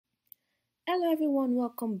Hello everyone,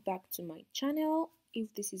 welcome back to my channel.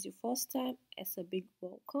 If this is your first time, it's a big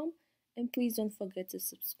welcome, and please don't forget to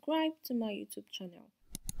subscribe to my YouTube channel.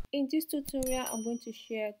 In this tutorial, I'm going to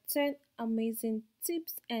share 10 amazing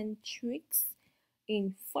tips and tricks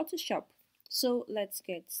in Photoshop. So let's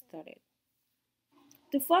get started.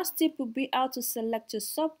 The first tip will be how to select your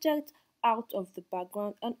subject out of the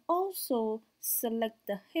background and also select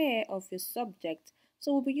the hair of your subject.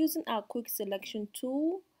 So we'll be using our quick selection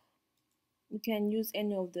tool. You can use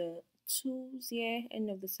any of the tools here,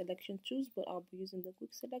 any of the selection tools, but I'll be using the quick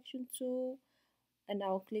selection tool, and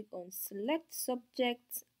I'll click on select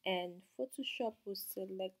subject, and Photoshop will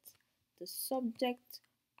select the subject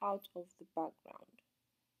out of the background.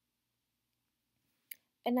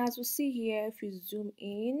 And as we see here, if you zoom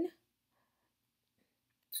in,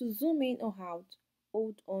 to zoom in or out,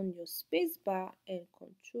 hold on your space bar and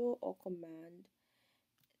control or command,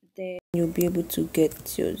 then you'll be able to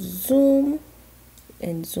get your zoom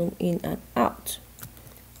and zoom in and out.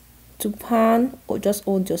 To pan, or just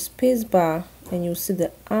hold your space bar and you'll see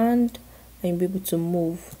the hand and you'll be able to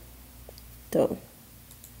move the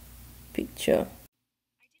picture.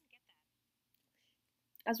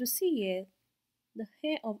 As we see here, the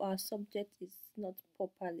hair of our subject is not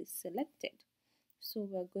properly selected, so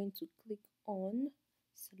we're going to click on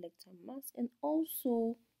select and mask, and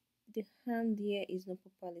also the hand here is not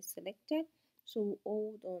properly selected, so we'll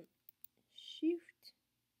hold on shift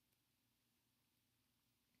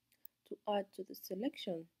to add to the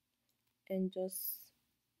selection and just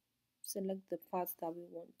select the parts that we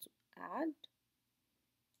want to add,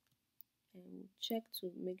 and check to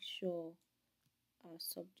make sure our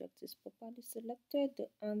subject is properly selected. The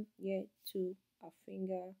hand here to our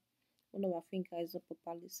finger, one of our fingers is not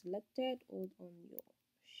properly selected. Hold on your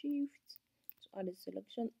shift to add a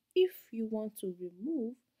selection. If you want to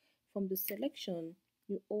remove from the selection,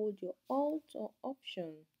 you hold your alt or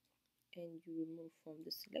option and you remove from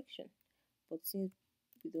the selection. But since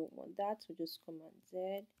we don't want that, we just command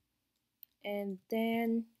Z, and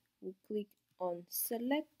then we click on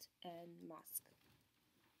select and mask.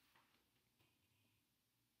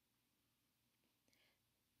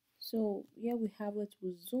 So here we have it.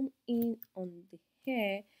 We zoom in on the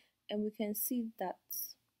hair and we can see that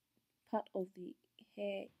part of the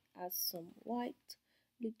hair has some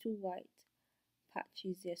little white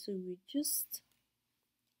patches here. So we just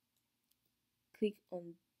click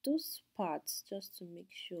on those parts just to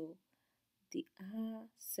make sure they are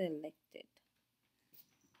selected.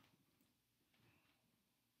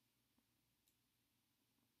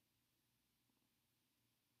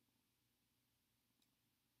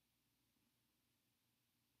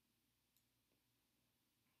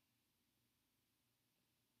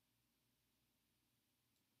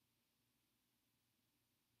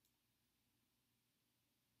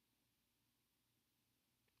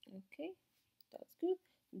 Okay, that's good.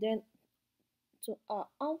 Then to our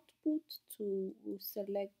output to we'll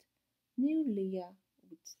select new layer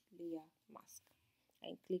with layer mask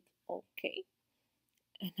and click OK.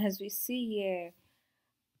 And as we see here,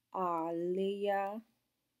 our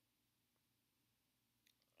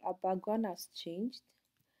background has changed,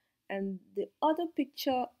 and the other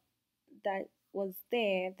picture that was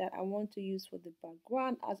there that I want to use for the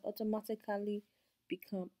background has automatically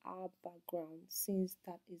become our background since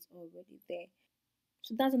that is already there.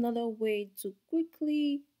 So that's another way to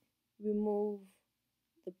quickly remove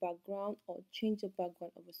the background or change the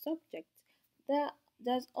background of a subject.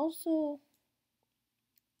 There's also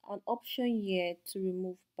an option here to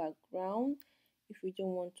remove background if we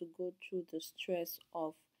don't want to go through the stress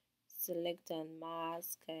of select and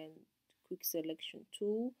mask and quick selection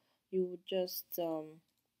tool. You would just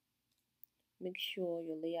make sure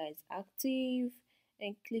your layer is active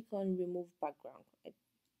and click on remove background, and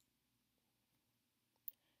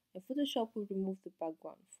Photoshop will remove the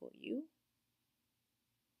background for you.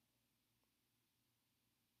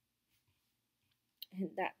 And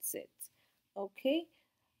that's it. Okay,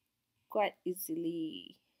 quite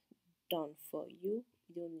easily done for you.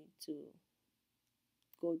 You don't need to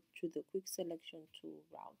go through the quick selection tool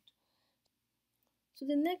route. So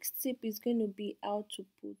the next tip is going to be how to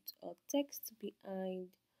put a text behind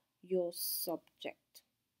your subject.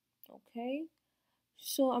 Okay,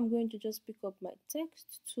 so I'm going to just pick up my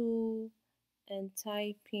text tool and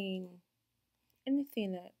type in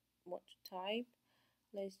anything I want to type.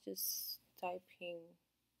 Let's just type in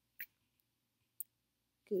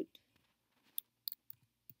good.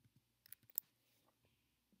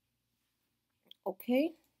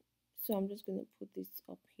 Okay, so I'm just going to put this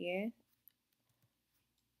up here.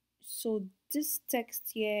 So this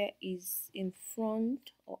text here is in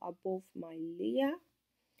front or above my layer.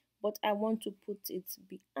 but I want to put it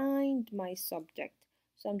behind my subject.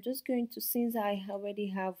 So I'm just going to, since I already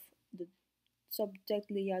have the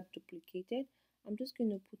subject layer duplicated, I'm just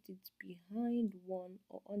going to put it behind one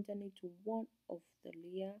or underneath one of the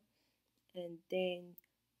layer, and then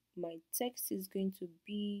my text is going to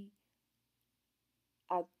be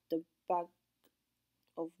at the back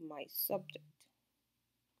of my subject.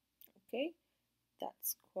 Okay,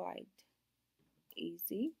 that's quite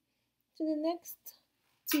easy. So the next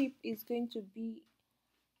tip is going to be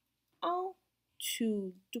how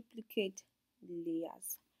to duplicate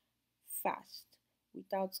layers fast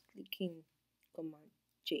without clicking Command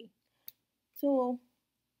J. So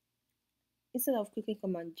instead of clicking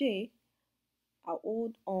Command J, I'll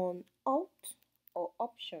hold on Alt or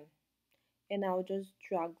Option, and I'll just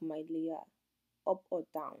drag my layer up or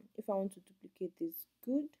down. If I want to duplicate this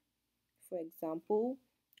good, for example,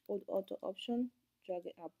 hold Alt or Option, drag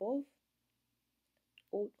it above,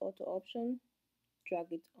 hold Alt or Option, drag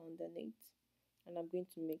it underneath, and I'm going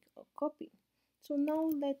to make a copy. So now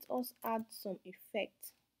let us add some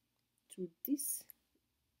effect to this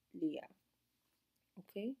layer.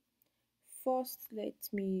 Okay, first let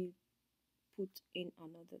me put in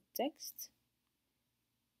another text.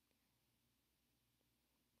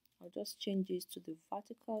 I'll just change this to the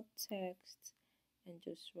vertical text and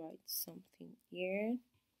just write something here.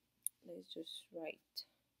 Let's just write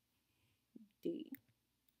day.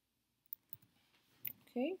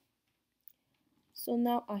 Okay, so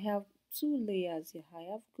now I have two layers here.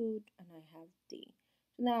 I have good and I have day.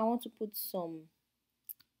 So now I want to put some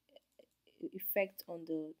effect on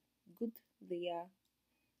the good layer.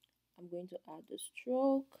 I'm going to add a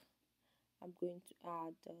stroke. I'm going to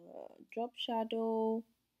add a drop shadow.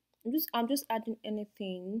 I'm just adding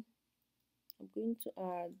anything. I'm going to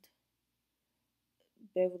add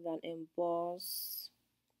bevel and emboss.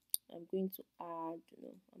 I'm going to add, no,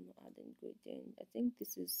 I'm not adding gradient. I think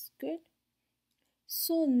this is good.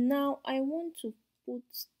 So now I want to put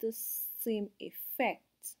the same effect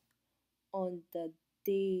on the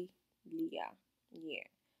day layer here.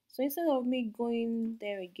 So instead of me going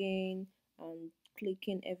there again and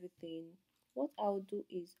clicking everything, what I'll do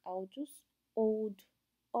is I'll just hold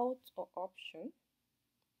Alt or Option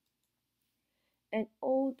and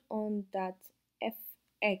hold on that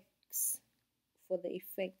FX for the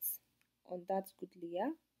effects on that good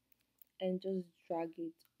layer and just drag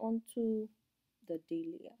it onto the day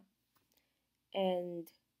layer, and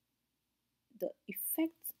the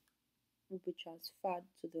effect will be transferred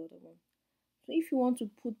to the other one. So if you want to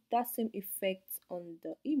put that same effect on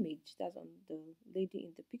the image, that's on the lady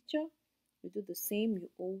in the picture, you do the same. You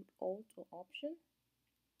hold Alt or Option,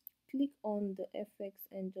 click on the FX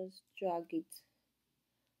and just drag it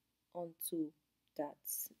onto that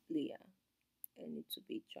layer and it to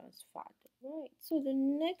be transferred. Right, so the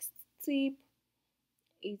next tip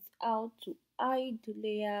is how to hide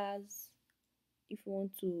layers. If you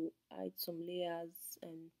want to hide some layers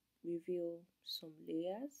and reveal some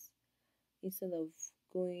layers, instead of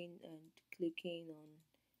going and clicking on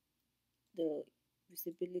the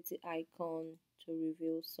visibility icon to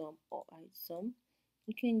reveal some or hide some,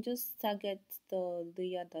 you can just target the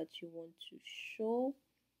layer that you want to show.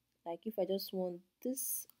 Like if I just want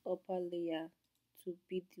this upper layer to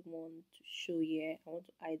be the one to show here, I want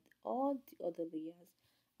to hide all the other layers,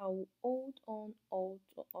 I will hold on Alt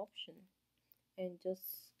or Option and just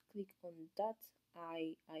click on that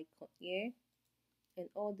eye icon here, and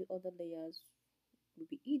all the other layers will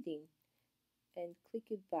be hidden, and click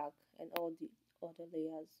it back and all the other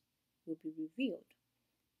layers will be revealed.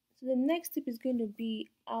 So the next tip is going to be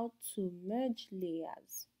how to merge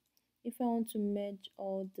layers. If I want to merge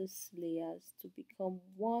all these layers to become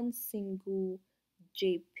one single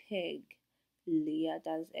JPEG layer,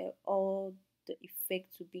 that's all the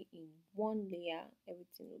effects will be in one layer,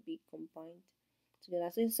 everything will be combined together.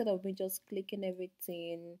 So instead of me just clicking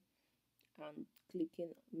everything and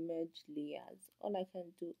clicking merge layers, all I can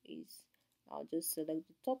do is I'll just select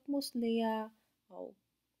the topmost layer, I'll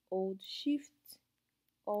hold Shift,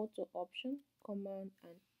 Alt or Option, Command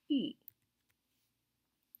and E,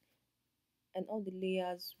 and all the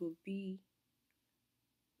layers will be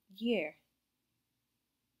here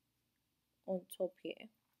on top here.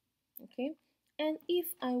 Okay, and if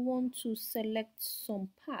I want to select some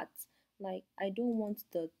parts, like I don't want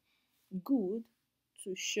the good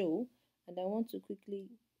to show and I want to quickly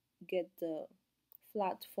get the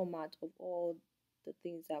flat format of all the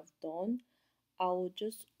things I've done, I'll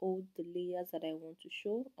just hold the layers that I want to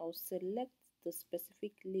show. I'll select the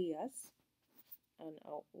specific layers and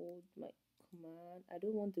I'll hold my command. I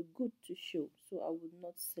don't want the good to show, so I will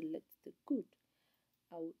not select the good.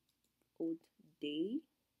 I will hold day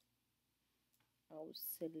I'll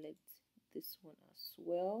select this one as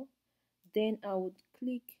well. Then I would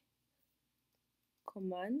click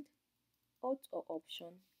Command, Alt or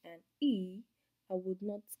Option and E. I would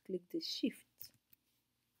not click the Shift.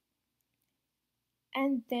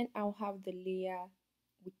 And then I'll have the layer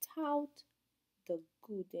without the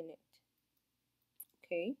good in it.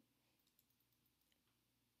 Okay.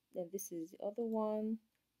 Then this is the other one,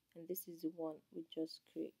 and this is the one we just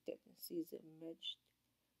created. This is a merged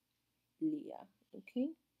layer. Okay.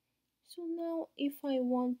 So now if I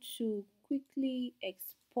want to quickly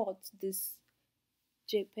export this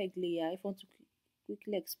JPEG layer, if I want to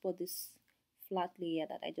quickly export this flat layer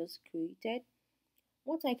that I just created,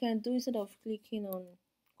 what I can do, instead of clicking on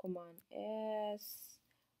Command S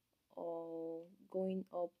or going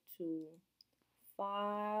up to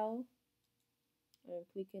File and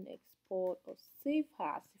clicking Export or Save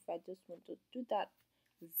As, if I just want to do that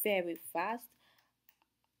very fast,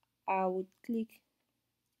 I would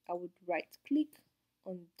right click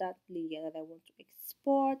on that layer that I want to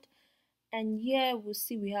export, and here we'll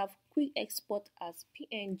see we have quick export as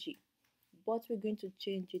PNG, but we're going to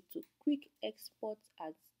change it to quick export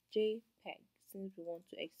as JPEG since we want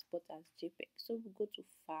to export as JPEG. So we'll go to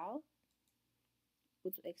File, go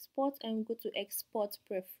to Export, and go to Export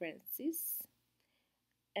Preferences,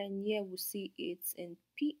 and here we'll see it's in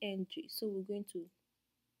PNG. So we're going to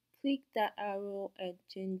click that arrow and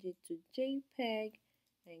change it to JPEG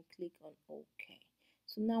and click on OK.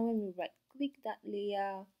 So now when we right click that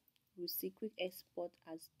layer, we'll see quick export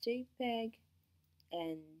as JPEG,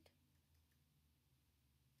 and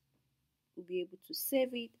we'll be able to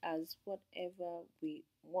save it as whatever we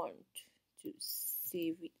want to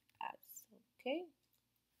save it as. Okay,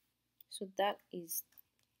 so that is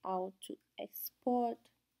how to export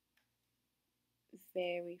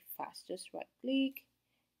very fast. Just right click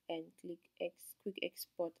and click quick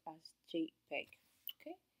export as JPEG.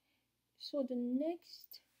 Okay, so the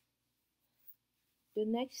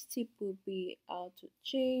next tip will be how to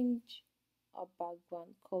change a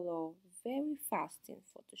background color very fast in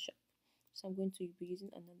Photoshop. So I'm going to be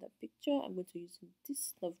using another picture. I'm going to use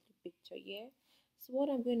this lovely picture here. So what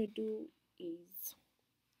I'm going to do is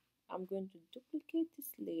I'm going to duplicate this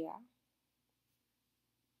layer.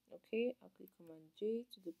 Okay, I'll click Command J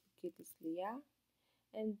to duplicate this layer,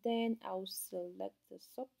 and then I'll select the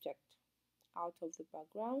subject out of the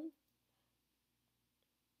background.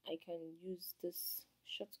 I can use this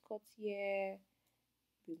shortcut here,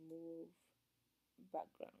 remove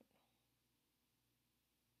background.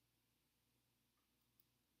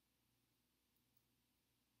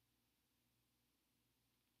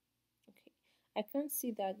 Okay, I can't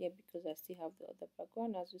see that yet because I still have the other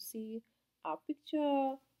background. As you see, our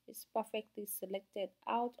picture is perfectly selected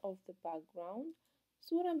out of the background.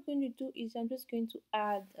 So what I'm going to do is I'm just going to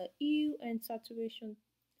add a hue and saturation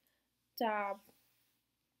tab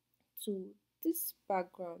to this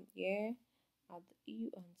background here. Add the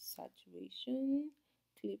hue and saturation,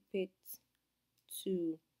 clip it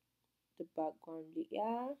to the background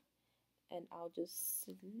layer, and I'll just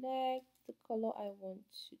select the color I want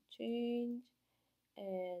to change,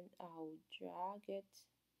 and I'll drag it,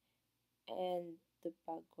 and the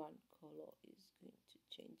background color is going to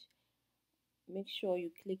change. Make sure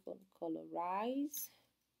you click on colorize,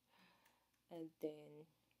 and then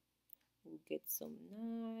we'll get some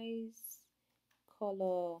nice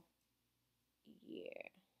color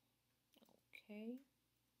here. Okay,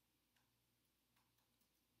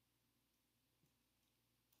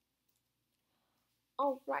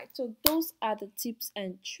 alright, so those are the tips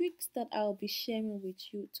and tricks that I'll be sharing with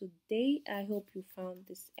you today. I hope you found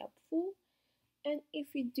this helpful, and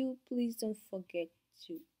if you do, please don't forget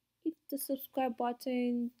to hit the subscribe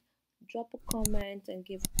button, drop a comment, and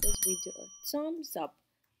give this video a thumbs up.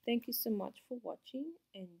 Thank you so much for watching,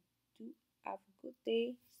 and do have a good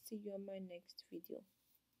day. See you on my next video.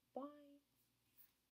 Bye.